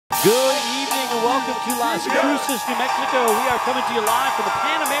Good evening and welcome to Las Cruces, New Mexico. We are coming to you live from the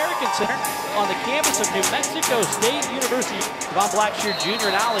Pan American Center on the campus of New Mexico State University. Devon Blackshear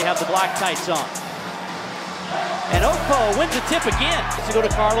Jr. and Ollie have the black tights on. And Okpo wins the tip again. To go to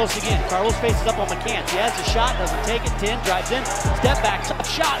Carlos again. Carlos faces up on McCants. He has the shot, doesn't take it. 10 drives in, step back,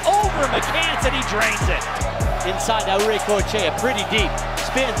 shot over McCants, and he drains it. Inside now, Ray Corchea, pretty deep.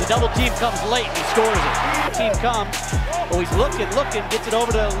 Spins, the double team comes late, and he scores it. The team comes. Oh, he's looking, gets it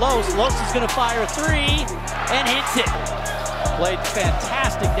over to Lopes. Lopes is going to fire a three and hits it. Played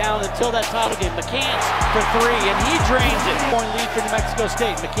fantastic down until that title game. McCants for three, and he drains it. Point lead for New Mexico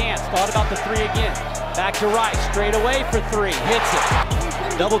State. McCants thought about the three again. Back to Rice, straight away for three, hits it.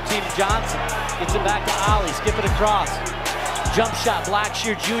 Double team Johnson, gets it back to Ollie, skip it across. Jump shot,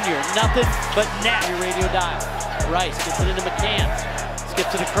 Blackshear Jr., nothing but net. Your radio dial. Rice gets it into McCants,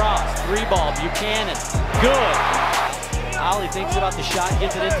 skips it across. Three ball, Buchanan, good. Ollie thinks about the shot,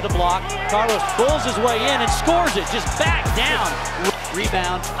 gets it into the block. Carlos pulls his way in and scores it, just back down.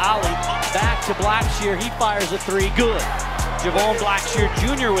 Rebound, Ollie back to Blackshear, he fires a three, good. Javon Blackshear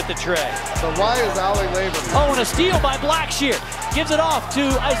Jr. with the tray. So why is Ollie laboring? Oh, and a steal by Blackshear. Gives it off to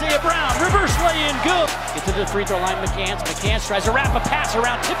Isaiah Brown, reverse lay-in, good. Gets into the free throw line, McCants. McCants tries to wrap a pass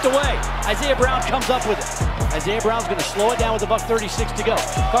around, tipped away. Isaiah Brown comes up with it. Isaiah Brown's gonna slow it down with $1:36 to go.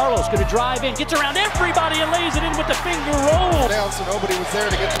 Carlos gonna drive in, gets around everybody and lays it in with the finger roll. Down, so nobody was there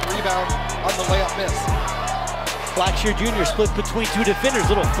to get the rebound on the layup miss. Blackshear Jr. split between two defenders,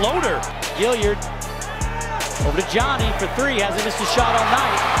 little floater. Gilliard over to Johnny for three, hasn't missed a shot all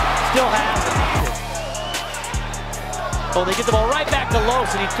night. Still has it. Oh, they get the ball right back to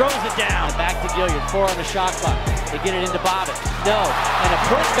Lopes and he throws it down. Back to Gilliard, 4 on the shot clock. They get it into Bobbitt. No, and a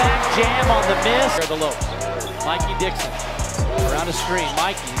put-back jam on the miss. The Lopes. Mikey Dixon around the screen.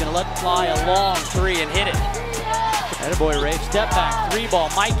 Mikey's gonna let fly a long three and hit it. Attaboy, Rafe, step back, three ball.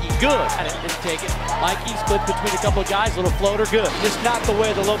 Mikey, good. Didn't take it. Mikey split between a couple of guys, little floater, good. Just not the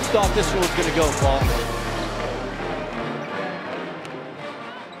way the Lopes thought this one was gonna go, Paul.